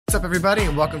What's up, everybody,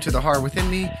 and welcome to The Horror Within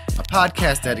Me, a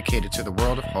podcast dedicated to the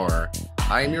world of horror.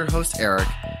 I am your host, Eric,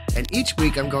 and each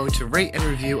week I'm going to rate and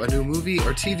review a new movie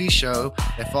or TV show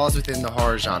that falls within the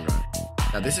horror genre.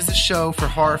 Now, this is a show for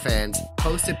horror fans,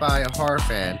 hosted by a horror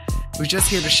fan, who's just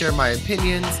here to share my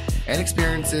opinions and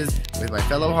experiences with my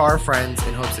fellow horror friends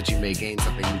in hopes that you may gain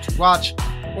something new to watch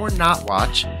or not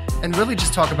watch, and really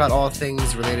just talk about all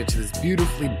things related to this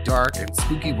beautifully dark and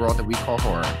spooky world that we call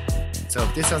horror. So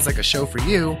if this sounds like a show for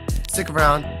you, stick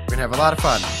around, we're going to have a lot of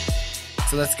fun.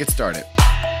 So let's get started.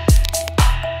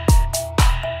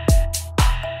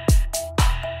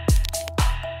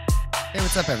 Hey,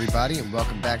 what's up, everybody, and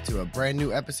welcome back to a brand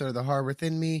new episode of The Horror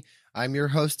Within Me. I'm your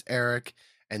host, Eric,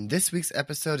 and this week's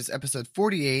episode is episode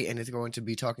 48, and it's going to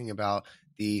be talking about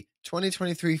the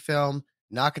 2023 film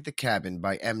Knock at the Cabin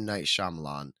by M. Night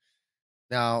Shyamalan.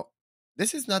 Now,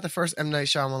 this is not the first M. Night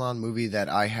Shyamalan movie that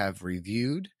I have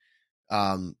reviewed.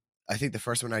 I think the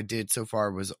first one I did so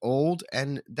far was Old,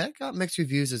 and that got mixed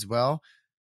reviews as well.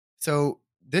 So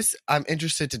I'm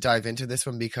interested to dive into this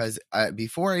one because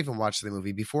before I even watched the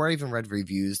movie, before I even read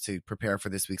reviews to prepare for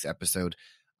this week's episode,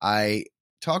 I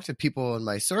talked to people in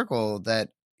my circle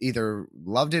that either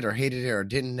loved it or hated it or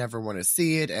didn't never want to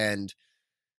see it, and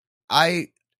I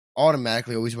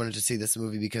automatically always wanted to see this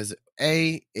movie because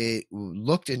A, it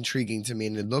looked intriguing to me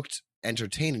and it looked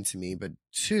entertaining to me, but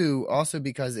two, also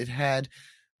because it had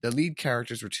the lead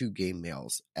characters were two gay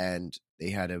males and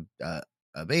they had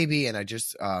a baby, and I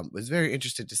just was very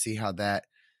interested to see how that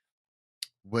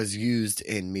was used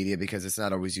in media because it's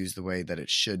not always used the way that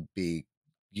it should be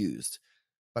used.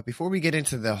 But before we get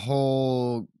into the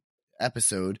whole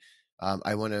episode,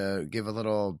 I want to give a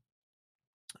little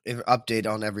update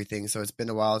on everything. So it's been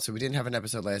a while. So we didn't have an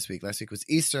episode last week. Last week was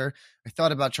Easter. I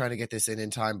thought about trying to get this in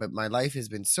time, but my life has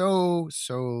been so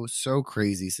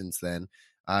crazy since then.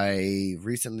 I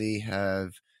recently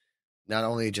have not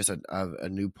only just a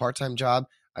new part-time job,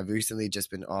 I've recently just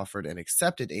been offered and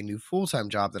accepted a new full-time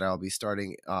job that I'll be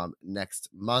starting next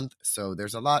month. So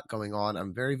there's a lot going on.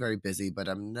 I'm very, very busy, but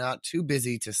I'm not too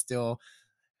busy to still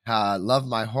love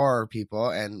my horror people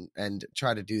and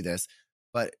try to do this.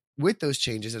 But with those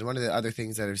changes, and one of the other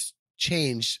things that has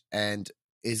changed and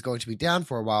is going to be down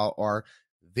for a while are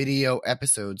video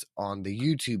episodes on the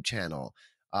YouTube channel.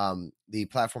 The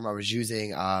platform I was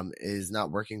using is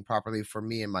not working properly for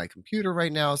me and my computer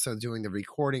right now, so doing the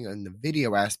recording and the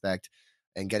video aspect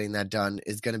and getting that done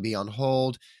is going to be on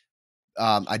hold.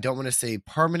 I don't want to say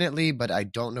permanently, but I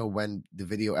don't know when the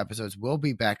video episodes will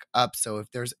be back up. So if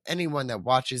there's anyone that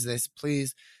watches this,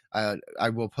 please, I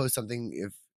will post something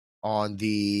on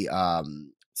the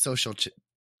social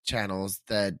channels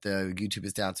that the YouTube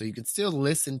is down, so you can still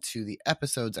listen to the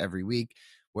episodes every week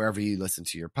wherever you listen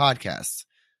to your podcasts.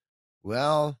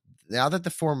 Well, now that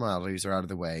the formalities are out of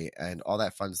the way and all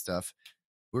that fun stuff,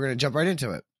 we're going to jump right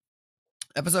into it.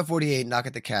 Episode 48, Knock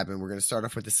at the Cabin. We're going to start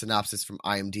off with the synopsis from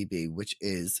IMDb, which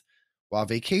is, while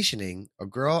vacationing, a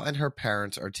girl and her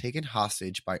parents are taken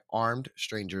hostage by armed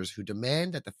strangers who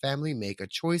demand that the family make a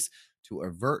choice to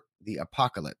avert the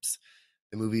apocalypse.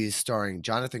 The movie is starring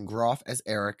Jonathan Groff as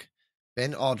Eric,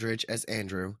 Ben Aldridge as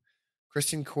Andrew,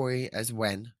 Kristen Coy as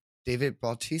Wen, David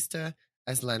Bautista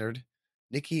as Leonard,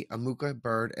 Nikki Amuka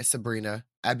Bird as Sabrina,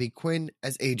 Abby Quinn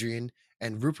as Adrian,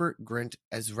 and Rupert Grint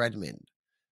as Redmond.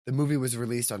 The movie was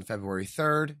released on February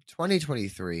 3rd,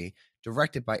 2023,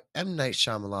 directed by M. Night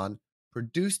Shyamalan,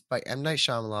 produced by M. Night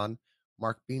Shyamalan,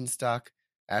 Mark Beanstalk,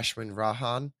 Ashwin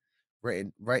Rahan,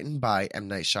 written by M.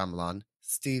 Night Shyamalan,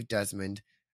 Steve Desmond,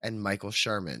 and Michael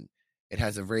Sherman. It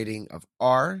has a rating of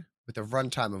R with a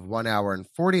runtime of 1 hour and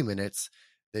 40 minutes.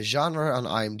 The genre on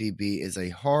IMDb is a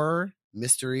horror,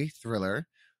 mystery, thriller.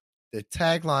 The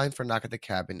tagline for Knock at the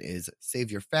Cabin is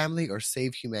 "Save your family or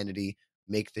save humanity,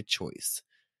 make the choice."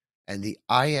 And the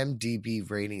IMDb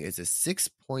rating is a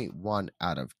 6.1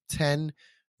 out of 10.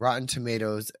 Rotten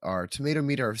Tomatoes are tomato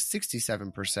meter of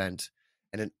 67%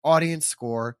 and an audience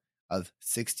score of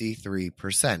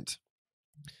 63%.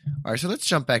 All right, so let's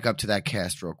jump back up to that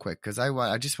cast real quick because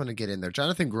I just want to get in there.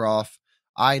 Jonathan Groff,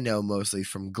 I know mostly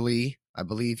from Glee. I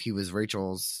believe he was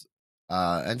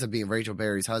ends up being Rachel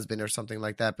Berry's husband or something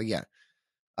like that. But yeah,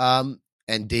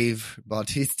 and Dave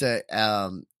Bautista,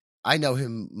 I know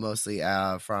him mostly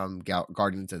from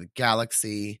Guardians of the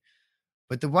Galaxy.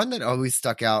 But the one that always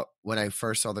stuck out when I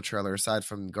first saw the trailer, aside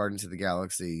from Guardians of the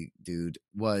Galaxy dude,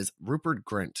 was Rupert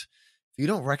Grint. If you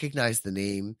don't recognize the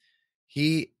name,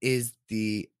 he is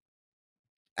the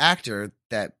actor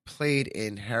that played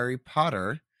in Harry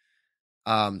Potter.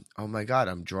 Oh my God,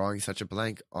 I'm drawing such a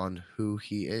blank on who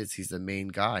he is. He's the main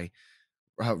guy.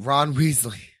 Ron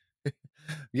Weasley.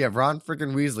 Yeah, Ron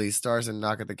freaking Weasley stars in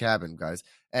Knock at the Cabin, guys,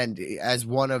 and as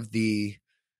one of the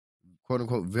quote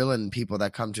unquote villain people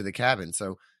that come to the cabin.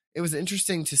 So it was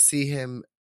interesting to see him.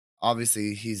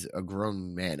 Obviously, he's a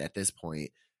grown man at this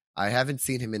point. I haven't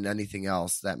seen him in anything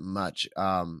else that much.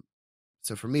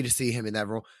 So for me to see him in that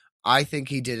role, I think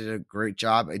he did a great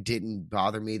job. It didn't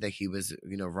bother me that he was,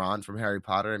 Ron from Harry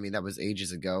Potter. I mean, that was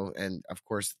ages ago, and of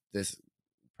course, this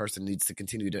person needs to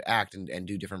continue to act and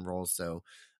do different roles. So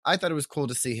I thought it was cool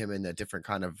to see him in a different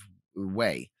kind of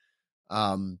way.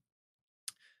 Um,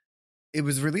 it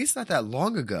was released not that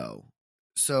long ago,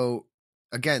 so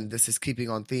again, this is keeping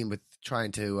on theme with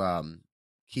trying to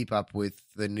keep up with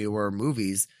the newer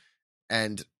movies.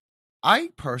 And I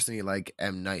personally like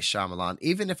M. Night Shyamalan,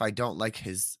 even if I don't like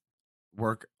his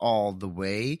work all the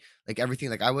way. Like everything,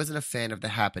 like I wasn't a fan of The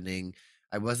Happening.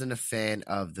 I wasn't a fan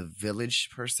of The Village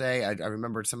per se. I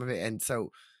remembered some of it, and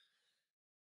so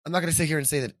I'm not going to sit here and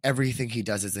say that everything he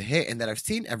does is a hit, and that I've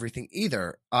seen everything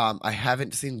either. I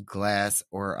haven't seen Glass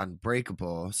or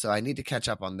Unbreakable, so I need to catch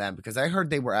up on them because I heard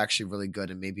they were actually really good,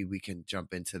 and maybe we can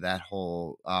jump into that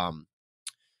whole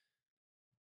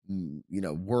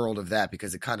world of that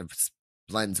because it kind of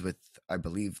blends with, I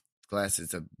believe, Glass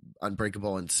is a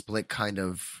Unbreakable and Split kind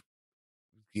of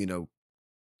you know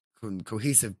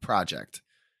cohesive project.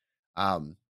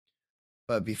 Um,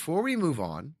 but before we move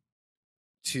on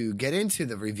to get into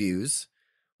the reviews,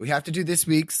 we have to do this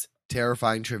week's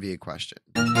terrifying trivia question.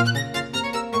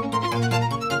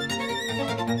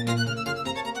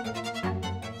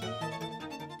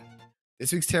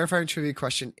 This week's terrifying trivia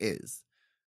question is: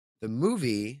 the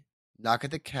movie Knock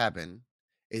at the Cabin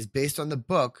is based on the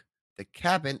book The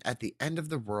Cabin at the End of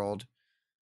the World,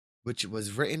 which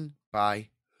was written by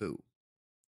who?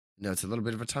 No, it's a little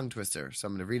bit of a tongue twister, so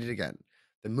I'm going to read it again.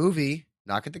 The movie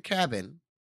Knock at the Cabin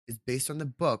is based on the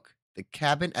book The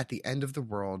Cabin at the End of the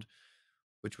World,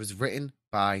 which was written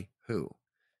by who?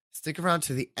 Stick around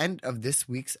to the end of this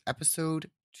week's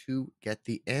episode to get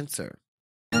the answer.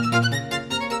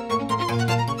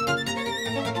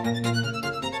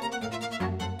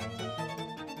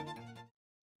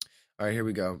 All right, here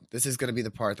we go. This is going to be the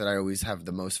part that I always have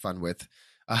the most fun with.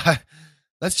 Uh,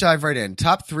 let's dive right in.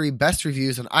 Top 3 best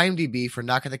reviews on IMDb for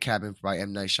Knock at the Cabin by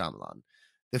M. Night Shyamalan.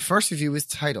 The first review is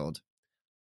titled,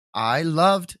 I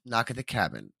loved Knock at the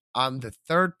Cabin. I'm the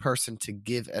third person to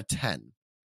give a 10.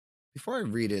 Before I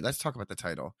read it, let's talk about the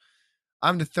title.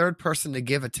 I'm the third person to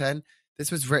give a 10.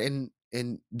 This was written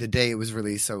in the day it was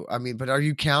released. So, I mean, but are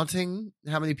you counting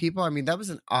how many people? I mean, that was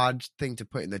an odd thing to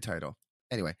put in the title.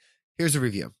 Anyway, here's a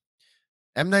review.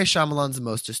 M. Night Shyamalan's the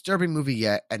most disturbing movie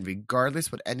yet, and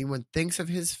regardless what anyone thinks of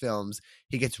his films,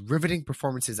 he gets riveting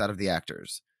performances out of the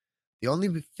actors. The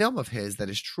only film of his that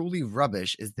is truly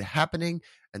rubbish is The Happening,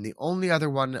 and the only other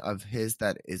one of his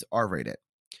that is R-rated.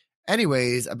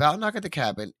 Anyways, about Knock at the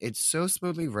Cabin, it's so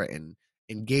smoothly written,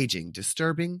 engaging,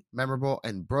 disturbing, memorable,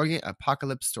 and brilliant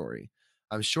apocalypse story.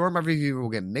 I'm sure my review will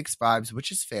get mixed vibes,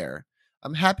 which is fair.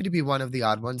 I'm happy to be one of the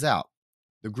odd ones out.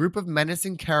 The group of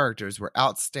menacing characters were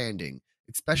outstanding,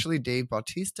 especially Dave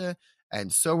Bautista,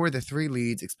 and so were the 3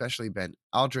 leads, especially Ben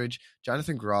Aldridge,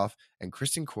 Jonathan Groff, and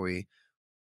Kristen Cui,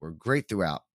 were great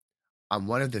throughout. I'm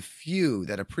one of the few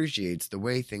that appreciates the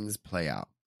way things play out.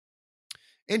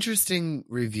 Interesting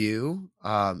review.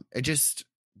 It just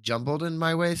jumbled in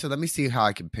my way, so let me see how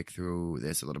I can pick through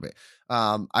this a little bit.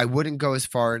 I wouldn't go as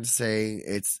far as saying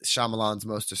it's Shyamalan's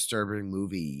most disturbing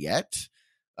movie yet,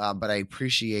 but I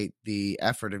appreciate the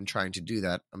effort in trying to do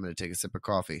that. I'm going to take a sip of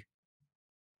coffee.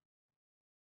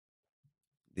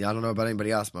 Yeah, I don't know about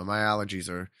anybody else, but my allergies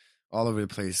are all over the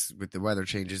place with the weather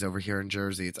changes over here in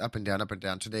Jersey. It's up and down, up and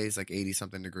down. Today's like 80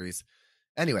 something degrees.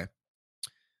 Anyway,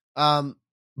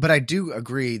 but I do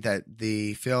agree that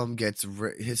the film gets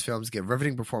his films get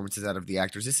riveting performances out of the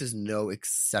actors. This is no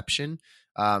exception.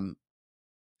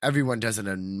 Everyone does an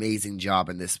amazing job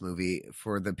in this movie.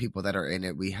 For the people that are in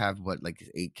it, we have like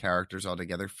 8 characters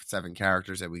altogether, 7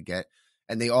 characters that we get,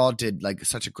 and they all did like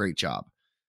such a great job.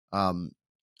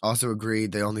 Also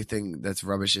agreed. The only thing that's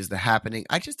rubbish is The Happening.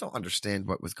 I just don't understand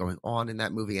what was going on in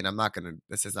that movie, and I'm not gonna.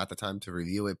 This is not the time to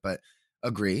review it, but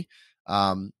agree.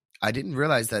 I didn't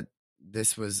realize that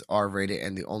this was R-rated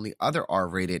and the only other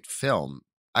R-rated film.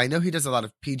 I know he does a lot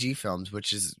of PG films,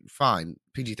 which is fine,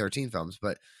 PG-13 films,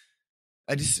 but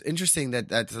it's interesting that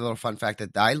that's a little fun fact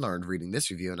that I learned reading this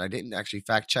review, and I didn't actually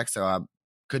fact check, so I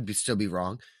could still be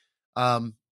wrong.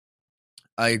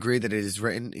 I agree that it is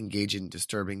written, engaging,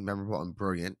 disturbing, memorable, and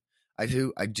brilliant. I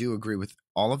do agree with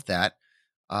all of that.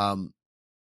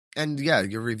 And yeah,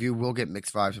 your review will get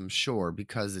mixed vibes, I'm sure,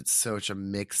 because it's such a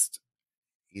mixed,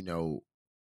 you know,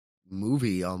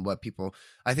 movie on what people.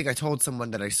 I think I told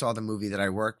someone that I saw the movie that I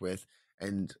work with,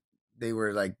 and they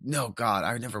were like, "No, God,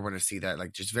 I never want to see that."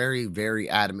 Like, just very, very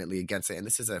adamantly against it. And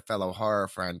this is a fellow horror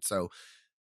friend, so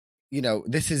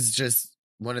this is just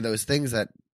one of those things that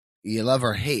you love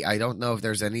or hate. I don't know if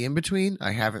there's any in between.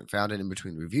 I haven't found an in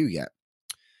between review yet.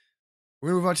 We're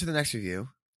gonna move on to the next review,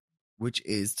 which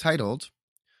is titled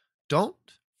 "Don't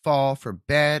Fall for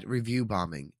Bad Review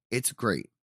Bombing. It's Great."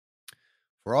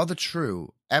 For all the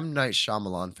true M. Night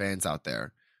Shyamalan fans out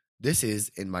there, this is,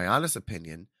 in my honest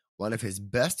opinion, one of his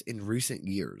best in recent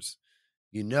years.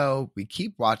 We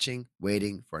keep watching,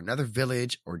 waiting for another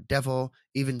village or devil,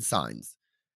 even signs.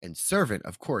 And Servant,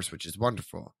 of course, which is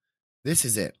wonderful. This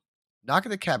is it. Knock at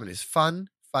the Cabin is fun,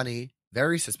 funny,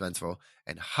 very suspenseful,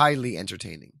 and highly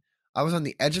entertaining. I was on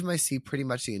the edge of my seat pretty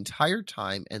much the entire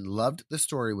time and loved the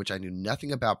story, which I knew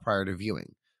nothing about prior to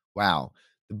viewing. Wow,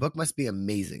 the book must be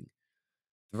amazing.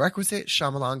 The requisite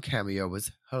Shyamalan cameo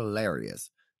was hilarious.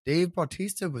 Dave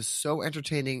Bautista was so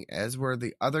entertaining, as were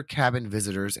the other cabin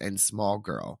visitors and small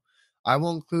girl. I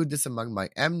will include this among my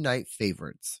M. Night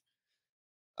favorites.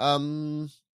 Okay,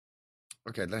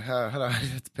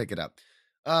 let's pick it up.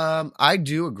 I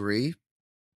do agree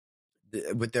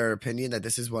with their opinion that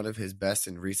this is one of his best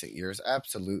in recent years.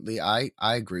 Absolutely, I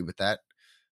agree with that.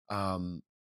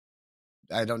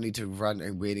 I don't need to run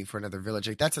and waiting for another village.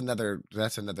 Like that's another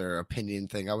opinion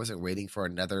thing. I wasn't waiting for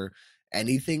another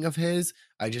anything of his.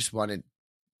 I just wanted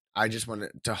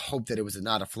to hope that it was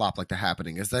not a flop like The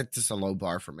Happening. Is that just a low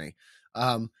bar for me?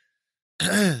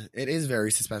 It is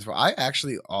very suspenseful. I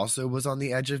actually also was on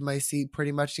the edge of my seat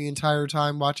pretty much the entire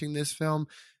time watching this film.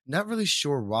 Not really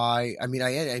sure why. I mean,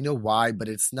 I know why, but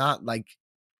it's not like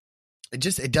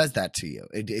it does that to you.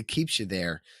 It keeps you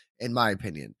there, in my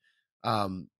opinion.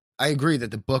 I agree that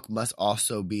the book must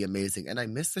also be amazing, and I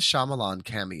miss the Shyamalan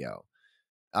cameo.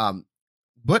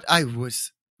 What I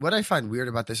find weird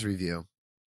about this review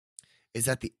is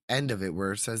at the end of it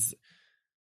where it says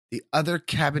the other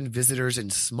cabin visitors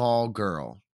and small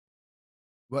girl.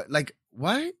 What?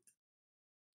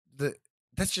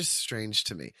 That's just strange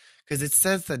to me because it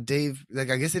says that Dave, like,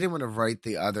 I guess they didn't want to write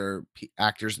the other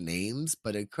actors' names,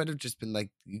 but it could have just been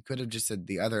like, you could have just said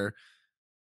the other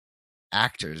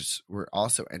actors were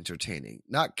also entertaining,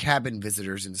 not cabin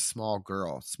visitors and small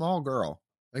girl.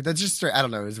 Like, that's just straight. I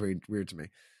don't know. It's weird to me.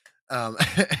 Um,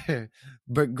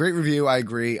 but great review. I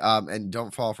agree. And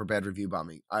don't fall for bad review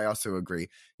bombing. I also agree.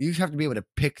 You have to be able to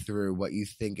pick through what you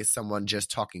think is someone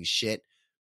just talking shit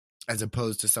as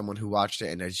opposed to someone who watched it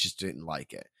and just didn't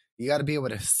like it. You got to be able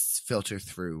to filter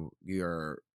through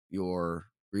your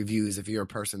reviews if you're a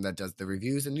person that does the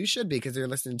reviews, and you should be because you're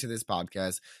listening to this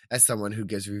podcast as someone who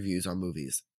gives reviews on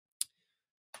movies.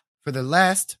 For the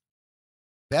last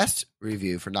best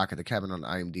review for Knock at the Cabin on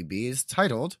IMDb is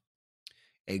titled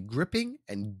 "A Gripping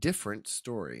and Different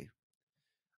Story."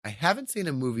 I haven't seen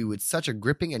a movie with such a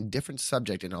gripping and different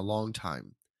subject in a long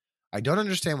time. I don't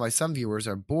understand why some viewers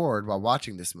are bored while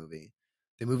watching this movie.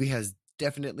 The movie has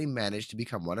definitely managed to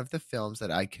become one of the films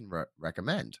that I can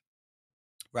recommend.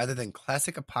 Rather than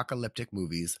classic apocalyptic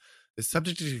movies, the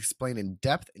subject is explained in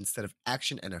depth instead of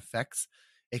action and effects.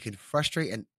 It can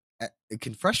frustrate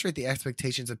the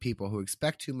expectations of people who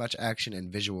expect too much action and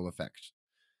visual effects.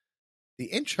 The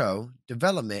intro,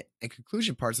 development, and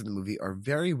conclusion parts of the movie are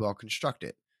very well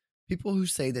constructed. People who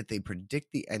say that they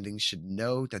predict the ending should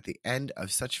know that the end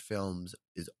of such films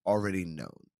is already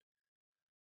known.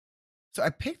 So I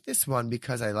picked this one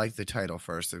because I liked the title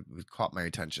first. It caught my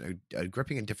attention. A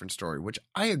gripping and different story, which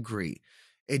I agree.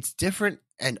 It's different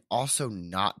and also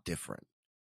not different.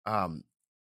 Because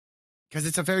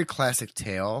it's a very classic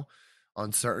tale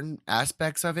on certain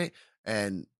aspects of it,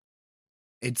 and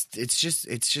it's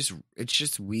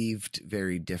just weaved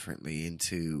very differently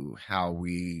into how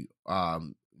we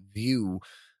view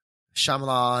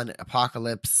Shyamalan,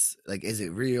 apocalypse. Like, is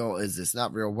it real? Is this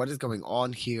not real? What is going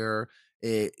on here?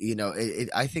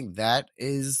 I think that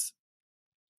is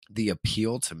the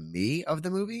appeal to me of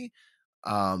the movie.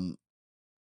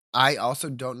 I also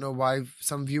don't know why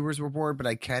some viewers were bored, but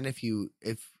I can if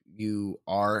you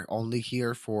are only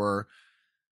here for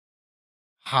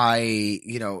high,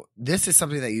 this is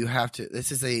something that you have to.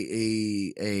 This is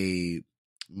a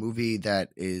movie that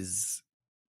is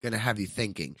going to have you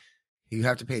thinking. You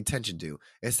have to pay attention to.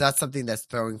 It's not something that's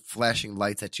throwing flashing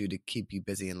lights at you to keep you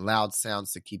busy and loud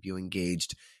sounds to keep you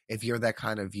engaged. If you're that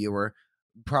kind of viewer,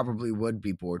 probably would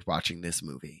be bored watching this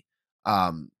movie.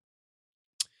 I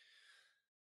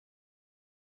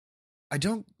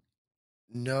don't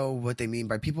know what they mean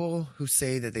by people who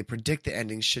say that they predict the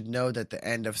ending should know that the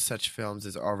end of such films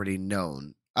is already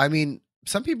known. I mean,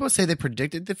 some people say they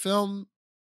predicted the film.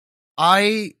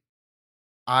 I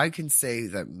I can say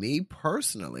that me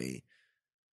personally,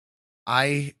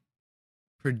 I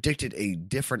predicted a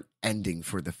different ending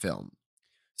for the film.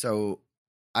 So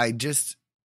I just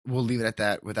will leave it at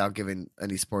that without giving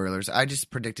any spoilers. I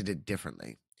just predicted it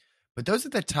differently. But those are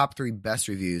the top 3 best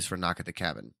reviews for Knock at the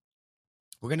Cabin.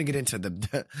 We're going to get into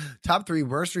the top 3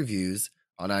 worst reviews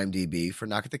on IMDb for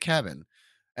Knock at the Cabin.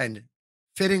 And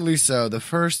fittingly so, the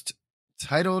first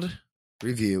titled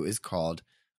review is called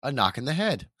A Knock in the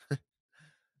Head.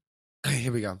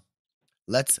 Here we go.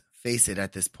 Let's face it,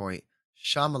 at this point,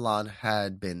 Shyamalan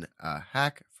had been a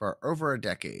hack for over a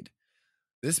decade.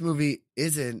 This movie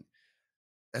isn't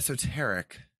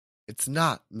esoteric, it's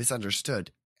not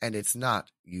misunderstood, and it's not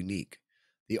unique.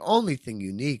 The only thing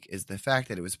unique is the fact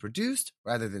that it was produced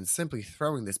rather than simply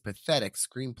throwing this pathetic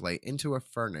screenplay into a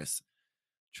furnace.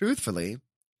 Truthfully,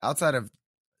 outside of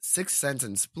Sixth Sense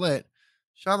and Split,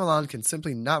 Shyamalan can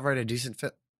simply not write a decent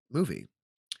movie.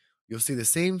 You'll see the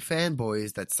same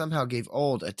fanboys that somehow gave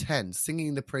Old a 10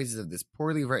 singing the praises of this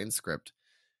poorly written script.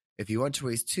 If you want to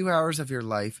waste 2 hours of your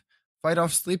life, fight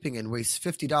off sleeping, and waste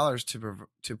 $50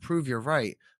 to prove you're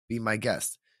right, be my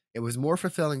guest. It was more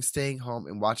fulfilling staying home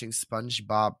and watching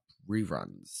SpongeBob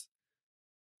reruns.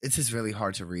 This is really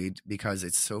hard to read because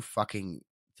it's so fucking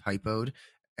typoed,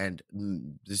 and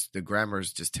just the grammar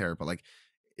is just terrible. Like,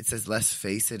 it says let's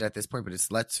face it at this point, but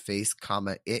it's let's face,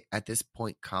 comma, it at this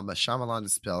point, comma. Shyamalan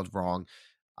is spelled wrong.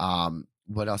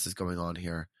 What else is going on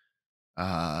here?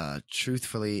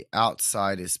 Truthfully,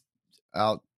 outside is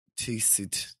out.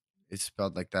 It's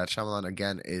spelled like that. Shyamalan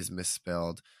again is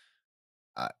misspelled.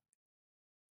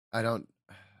 I don't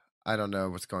know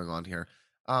what's going on here.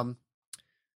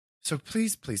 So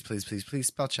please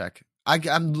spell check.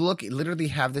 I'm literally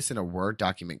have this in a Word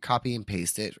document, copy and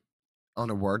paste it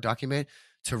on a Word document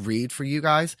to read for you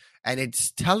guys, and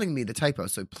it's telling me the typo.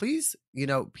 So please,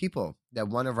 people that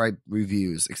want to write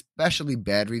reviews, especially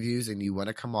bad reviews, and you want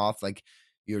to come off like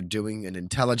you're doing an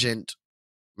intelligent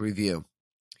review,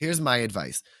 here's my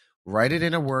advice. Write it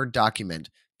in a Word document.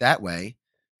 That way,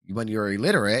 when you're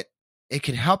illiterate, it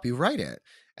can help you write it.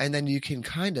 And then you can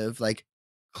kind of like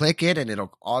click it and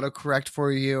it'll autocorrect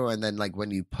for you. And then like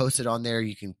when you post it on there,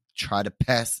 you can try to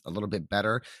pass a little bit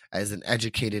better as an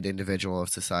educated individual of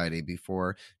society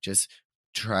before just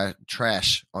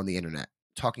trash on the internet,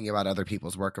 talking about other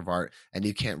people's work of art, and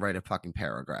you can't write a fucking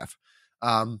paragraph.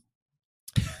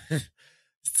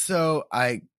 So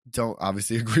I don't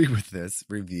obviously agree with this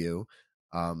review.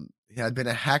 He had been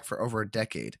a hack for over a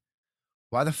decade.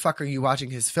 Why the fuck are you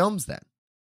watching his films then?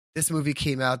 This movie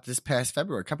came out this past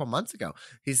February, a couple months ago.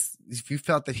 If you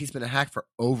felt that he's been a hack for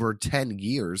over 10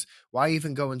 years, why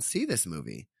even go and see this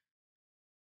movie?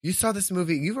 You saw this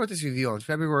movie, you wrote this review on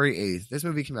February 8th. This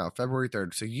movie came out February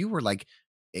 3rd. So you were like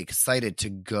excited to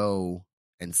go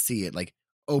and see it, like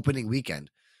opening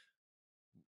weekend.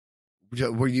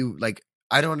 Were you like,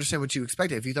 I don't understand what you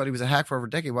expected. If you thought he was a hack for over a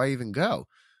decade, why even go?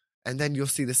 And then you'll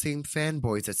see the same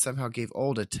fanboys that somehow gave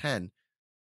Old a 10.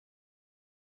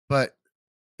 But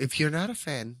if you're not a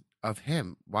fan of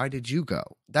him, why did you go?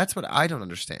 That's what I don't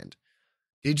understand.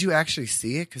 Did you actually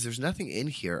see it? Because there's nothing in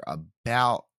here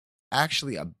about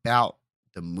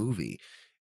the movie.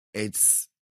 It's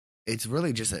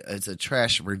really just it's a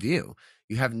trash review.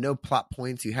 You have no plot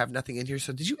points. You have nothing in here.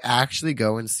 So did you actually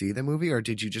go and see the movie, or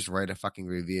did you just write a fucking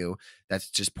review that's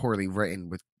just poorly written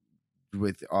with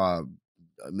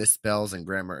misspells and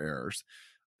grammar errors?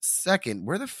 Second,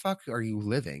 where the fuck are you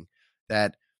living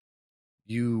that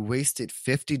you wasted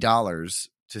 $50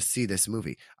 to see this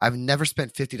movie? I've never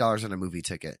spent $50 on a movie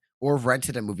ticket or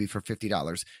rented a movie for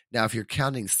 $50. Now, if you're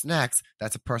counting snacks,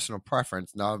 that's a personal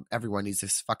preference. Not everyone needs to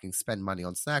fucking spend money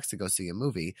on snacks to go see a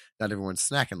movie. Not everyone's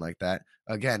snacking like that.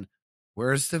 Again,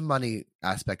 where's the money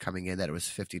aspect coming in that it was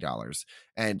 $50?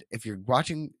 And if you're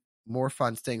watching more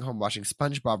fun staying home watching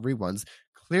SpongeBob reruns,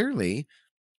 clearly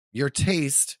your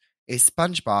taste is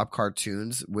SpongeBob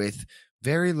cartoons with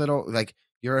very little, like,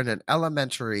 you're in an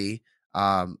elementary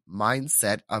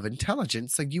mindset of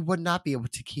intelligence, so you would not be able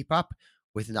to keep up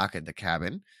with Knock at the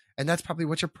Cabin, and that's probably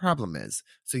what your problem is.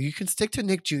 So you can stick to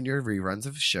Nick Jr. reruns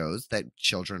of shows that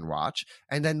children watch,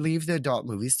 and then leave the adult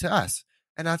movies to us.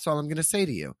 And that's all I'm going to say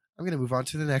to you. I'm going to move on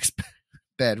to the next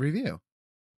bad review,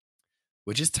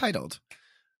 which is titled,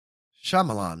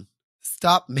 Shyamalan,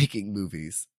 Stop Making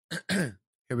Movies. Here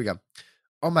we go.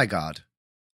 Oh my God.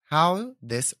 How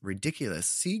this ridiculous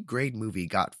C-grade movie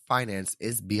got financed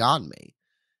is beyond me.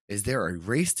 Is there a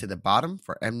race to the bottom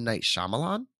for M. Night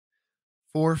Shyamalan?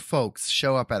 4 folks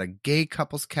show up at a gay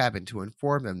couple's cabin to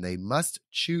inform them they must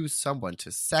choose someone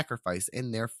to sacrifice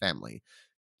in their family.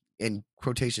 In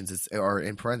quotations, or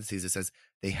in parentheses, it says,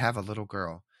 they have a little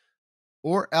girl.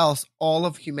 or else all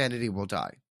of humanity will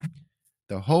die.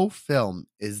 The whole film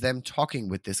is them talking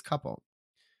with this couple.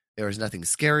 There is nothing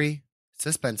scary,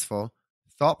 suspenseful,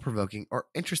 thought-provoking, or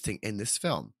interesting in this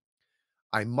film.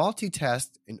 I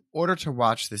multitasked in order to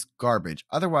watch this garbage.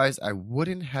 Otherwise, I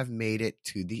wouldn't have made it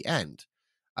to the end.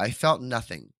 I felt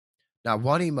nothing, not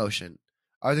one emotion,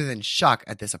 other than shock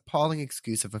at this appalling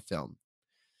excuse of a film.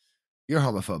 You're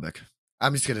homophobic.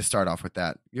 I'm just going to start off with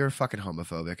that. You're fucking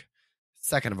homophobic.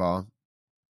 Second of all,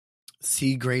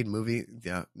 C grade movie.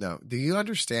 Yeah, no. Do you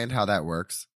understand how that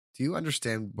works? Do you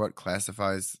understand what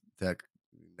classifies that?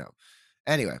 No.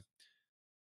 Anyway,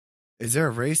 is there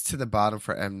a race to the bottom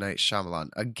for M. Night Shyamalan?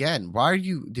 Again, why are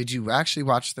you? Did you actually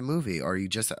watch the movie, or are you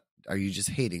just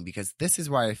hating? Because this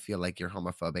is why I feel like you're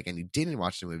homophobic, and you didn't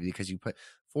watch the movie because you put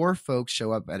four folks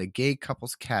show up at a gay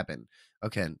couple's cabin.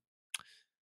 Okay,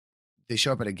 they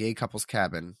show up at a gay couple's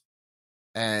cabin,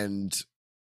 and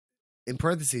in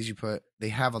parentheses you put they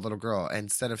have a little girl. And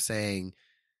instead of saying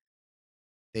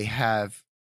they have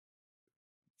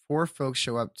four folks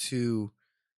show up to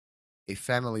a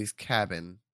family's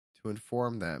cabin to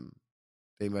inform them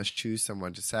they must choose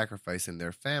someone to sacrifice in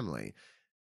their family.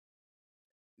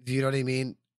 Do you know what I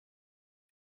mean?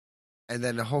 And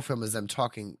then the whole film is them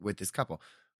talking with this couple.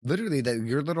 Literally, that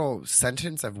your little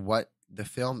sentence of what the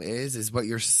film is what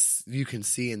you can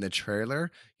see in the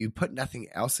trailer. You put nothing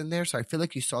else in there, so I feel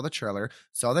like you saw the trailer,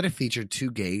 saw that it featured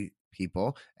two gay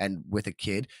people and with a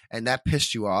kid, and that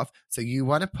pissed you off. So you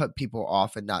want to put people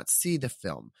off and not see the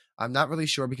film. I'm not really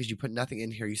sure because you put nothing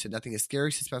in here. You said nothing is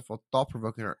scary, suspenseful,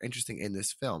 thought-provoking, or interesting in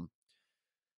this film.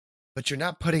 But you're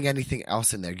not putting anything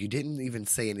else in there. You didn't even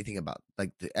say anything about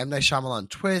like the M. Night Shyamalan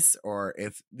twist, or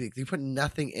if you put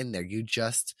nothing in there. You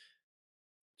just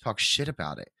talk shit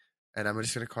about it. And I'm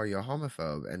just going to call you a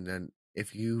homophobe. And then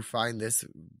if you find this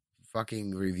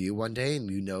fucking review one day and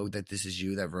you know that this is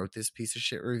you that wrote this piece of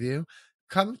shit review,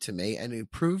 come to me and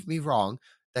prove me wrong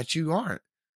that you aren't.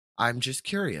 I'm just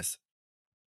curious.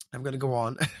 I'm going to go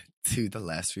on to the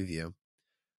last review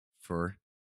for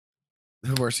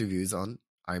the worst reviews on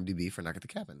IMDb for Knock at the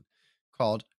Cabin,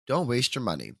 called Don't Waste Your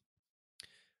Money.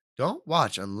 Don't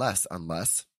watch unless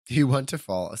you want to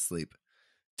fall asleep.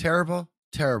 Terrible,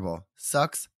 terrible,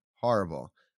 sucks,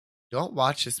 horrible. Don't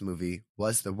watch this movie.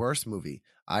 Was the worst movie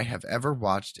I have ever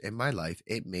watched in my life.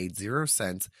 It made 0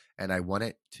 sense and I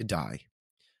wanted to die.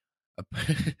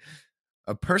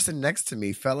 A person next to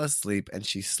me fell asleep and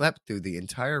she slept through the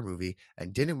entire movie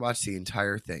and didn't watch the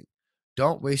entire thing.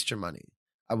 Don't waste your money.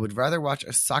 I would rather watch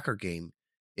a soccer game.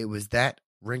 It was that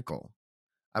wrinkle.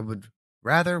 I would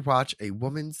rather watch a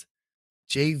woman's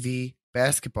JV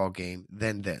basketball game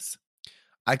than this.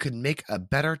 I could make a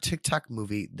better TikTok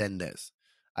movie than this.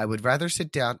 I would rather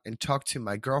sit down and talk to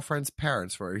my girlfriend's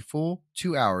parents for a full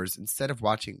 2 hours instead of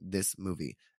watching this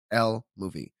movie. L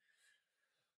movie.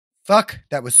 Fuck,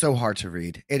 that was so hard to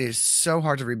read. It is so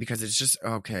hard to read because it's just,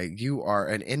 okay, you are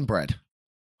an inbred,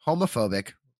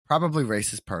 homophobic, probably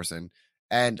racist person,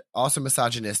 and also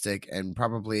misogynistic, and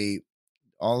probably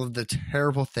all of the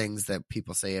terrible things that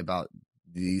people say about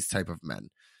these type of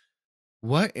men.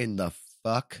 What in the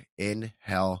fuck in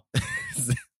hell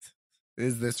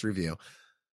is this review?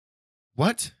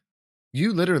 What?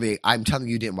 You literally, I'm telling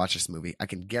you didn't watch this movie. I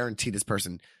can guarantee this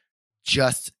person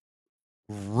just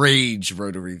rage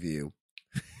wrote a review.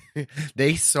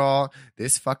 They saw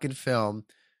this fucking film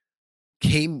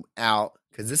came out,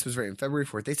 because this was written February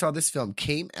 4th. They saw this film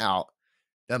came out.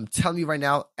 I'm telling you right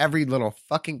now, every little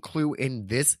fucking clue in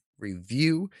this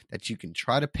review that you can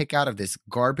try to pick out of this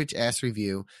garbage ass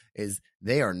review is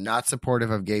they are not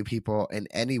supportive of gay people in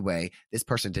any way. This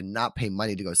person did not pay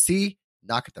money to go see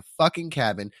Knock at the fucking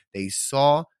Cabin. They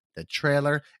saw the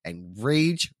trailer and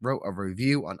rage wrote a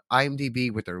review on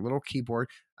IMDb with their little keyboard.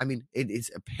 I mean, it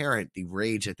is apparent the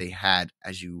rage that they had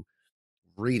as you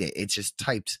read it. It's just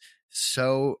typed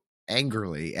so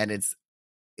angrily, and it's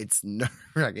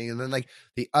nerve-wracking. And then like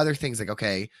the other things, like,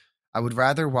 okay, I would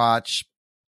rather watch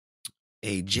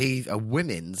a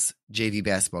women's JV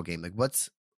basketball game. Like,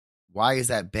 why is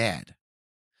that bad?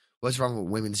 What's wrong with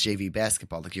women's JV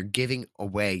basketball? Like, you're giving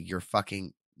away your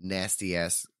fucking nasty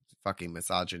ass, fucking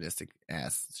misogynistic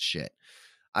ass shit.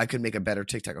 I could make a better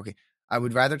TikTok. Okay, I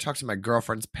would rather talk to my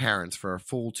girlfriend's parents for a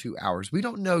full 2 hours. We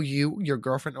don't know you, your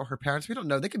girlfriend, or her parents. We don't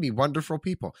know. They could be wonderful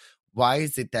people. Why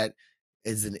is it that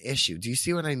is an issue? Do you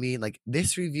see what I mean? Like,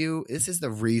 this review, this is the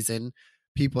reason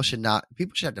people should have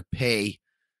to pay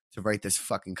to write this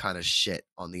fucking kind of shit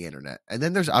on the internet. And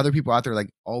then there's other people out there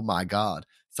like, oh my God,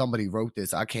 somebody wrote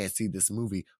this. I can't see this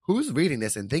movie. Who's reading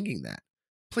this and thinking that?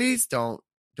 Please don't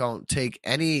take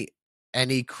any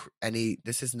any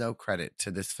this is no credit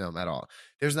to this film at all.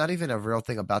 There's not even a real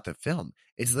thing about the film.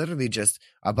 It's literally just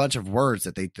a bunch of words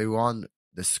that they threw on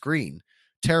the screen.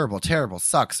 Terrible, terrible,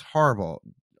 sucks, horrible.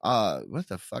 What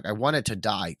the fuck? I wanted to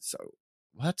die. So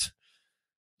what?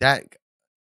 That,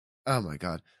 oh my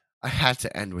god. I had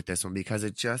to end with this one because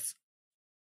it's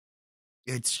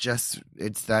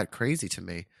that crazy to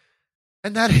me.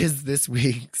 And that is this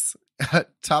week's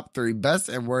top 3 best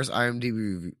and worst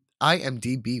IMDb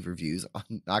reviews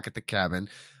on Knock at the Cabin.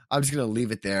 I'm just going to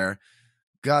leave it there.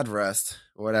 God rest.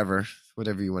 Whatever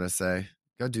you want to say.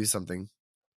 Go do something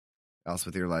else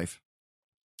with your life.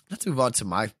 Let's move on to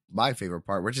my favorite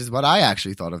part, which is what I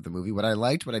actually thought of the movie, what I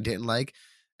liked, what I didn't like,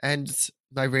 and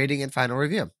my rating and final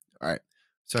review. All right.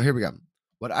 So here we go.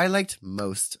 What I liked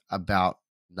most about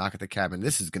Knock at the Cabin,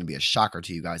 this is going to be a shocker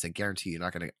to you guys. I guarantee you're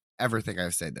not going to ever think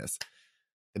I've said this.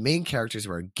 The main characters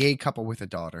were a gay couple with a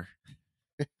daughter.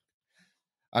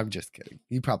 I'm just kidding.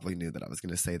 You probably knew that I was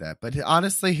going to say that. But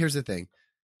honestly, here's the thing.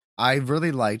 I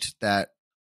really liked that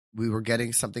we were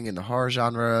getting something in the horror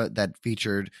genre that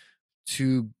featured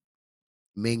 2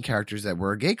 main characters that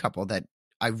were a gay couple, that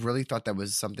I really thought that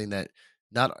was something that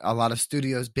not a lot of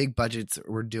studios, big budgets,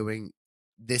 were doing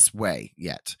this way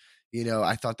yet. You know,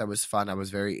 I thought that was fun. I was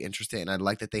very interested, and I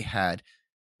liked that they had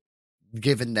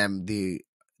given them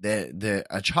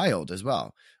a child as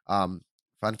well.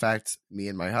 Fun fact, me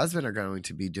and my husband are going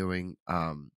to be doing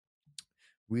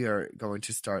we are going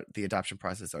to start the adoption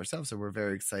process ourselves, so we're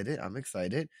very excited. I'm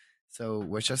excited. So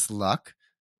wish us luck.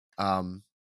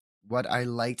 What I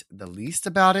liked the least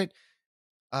about it,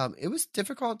 it was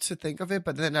difficult to think of it,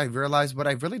 but then I realized what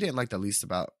I really didn't like the least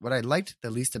about, what I liked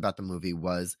the least about the movie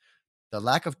was the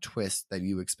lack of twist that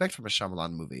you expect from a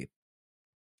Shyamalan movie.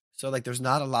 So like, there's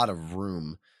not a lot of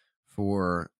room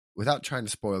for, without trying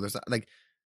to spoil, there's not, like,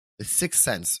 The Sixth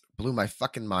Sense blew my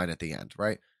fucking mind at the end,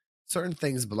 right? Certain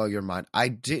things blow your mind. I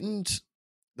didn't,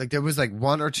 like, there was like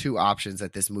 1 or 2 options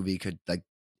that this movie could like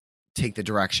take the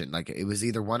direction. Like, it was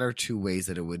either 1 or 2 ways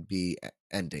that it would be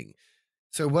ending.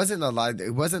 So it wasn't a lot.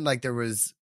 It wasn't like there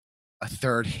was a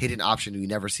third hidden option you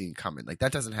never seen coming. Like,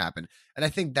 that doesn't happen. And I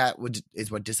think that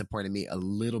is what disappointed me a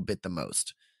little bit the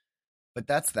most. But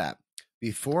that's that.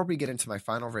 Before we get into my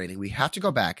final rating, we have to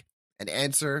go back and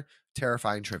answer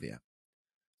terrifying trivia.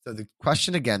 So the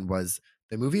question again was,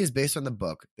 the movie is based on the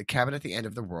book, The Cabin at the End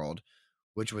of the World,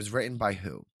 which was written by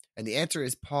who? And the answer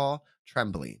is Paul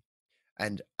Tremblay.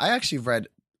 And I actually read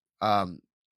A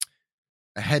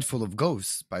Head Full of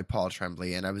Ghosts by Paul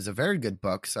Tremblay, and it was a very good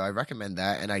book, so I recommend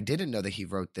that. And I didn't know that he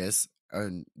wrote this,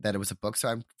 and that it was a book, so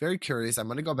I'm very curious. I'm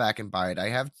going to go back and buy it. I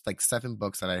have like 7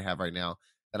 books that I have right now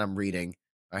that I'm reading.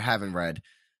 I haven't read.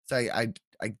 So I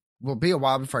will be a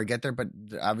while before I get there, but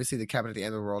obviously The Cabin at the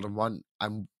End of the World, and one,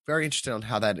 I'm very interested on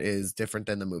how that is different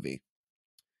than the movie.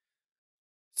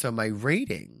 So my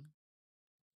rating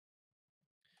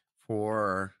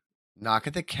for Knock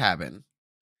at the Cabin,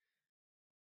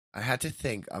 I had to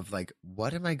think of like,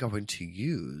 what am I going to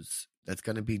use that's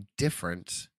going to be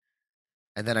different?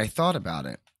 And then I thought about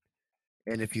it.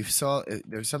 And if you saw,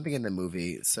 there's something in the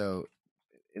movie. So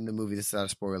in the movie, this is not a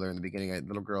spoiler, in the beginning, a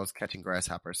little girl's catching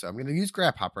grasshoppers. So I'm going to use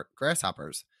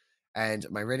grasshoppers. And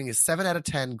my rating is 7 out of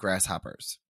 10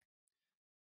 grasshoppers.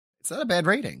 It's not a bad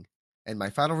rating. And my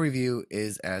final review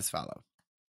is as follows.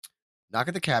 Knock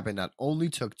at the Cabin not only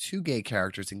took 2 gay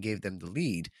characters and gave them the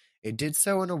lead, it did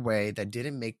so in a way that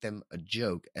didn't make them a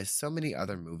joke, as so many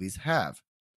other movies have.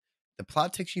 The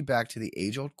plot takes you back to the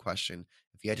age-old question,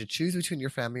 if you had to choose between your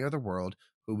family or the world,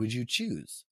 who would you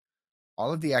choose?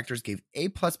 All of the actors gave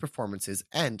A-plus performances,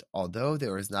 and although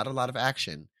there is not a lot of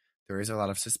action, there is a lot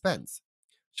of suspense.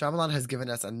 Shyamalan has given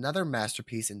us another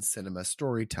masterpiece in cinema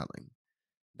storytelling.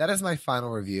 That is my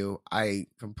final review. I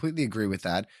completely agree with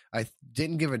that. I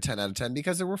didn't give it a 10 out of 10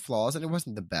 because there were flaws and it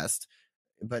wasn't the best.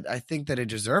 But I think that it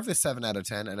deserved a 7 out of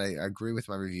 10, and I agree with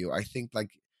my review. I think,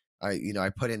 like, I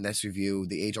put in this review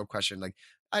the age-old question. Like,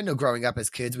 I know growing up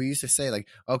as kids, we used to say, like,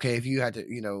 okay, if you had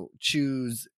to,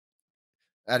 choose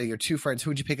out of your 2 friends, who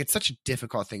would you pick? It's such a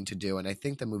difficult thing to do, and I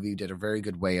think the movie did a very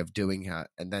good way of doing that,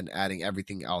 and then adding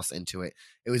everything else into it.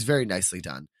 It was very nicely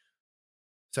done.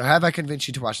 So have I convinced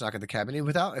you to watch Knock at the Cabin? And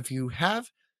if you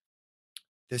have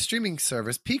the streaming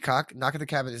service, Peacock, Knock at the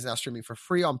Cabin is now streaming for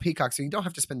free on Peacock, so you don't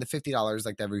have to spend the $50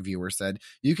 like that reviewer said.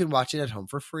 You can watch it at home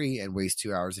for free and waste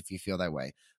 2 hours if you feel that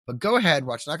way. But go ahead,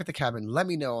 watch Knock at the Cabin. Let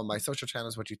me know on my social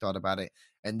channels what you thought about it.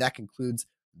 And that concludes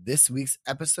this week's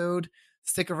episode.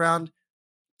 Stick around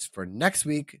for next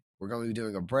week. We're going to be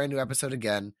doing a brand new episode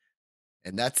again.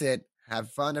 And that's it.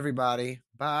 Have fun, everybody.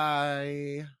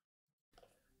 Bye.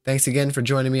 Thanks again for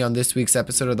joining me on this week's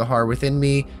episode of The Horror Within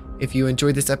Me. If you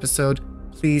enjoyed this episode,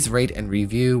 Please rate and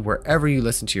review wherever you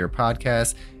listen to your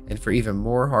podcast. And for even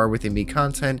more Horror Within Me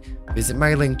content, visit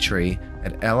my link tree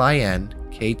at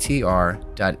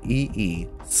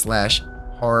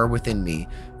linktr.ee/horror within me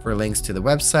for links to the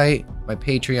website, my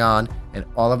Patreon, and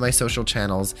all of my social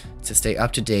channels to stay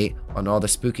up to date on all the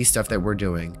spooky stuff that we're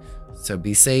doing. So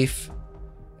be safe,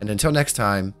 and until next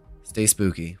time, stay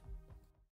spooky.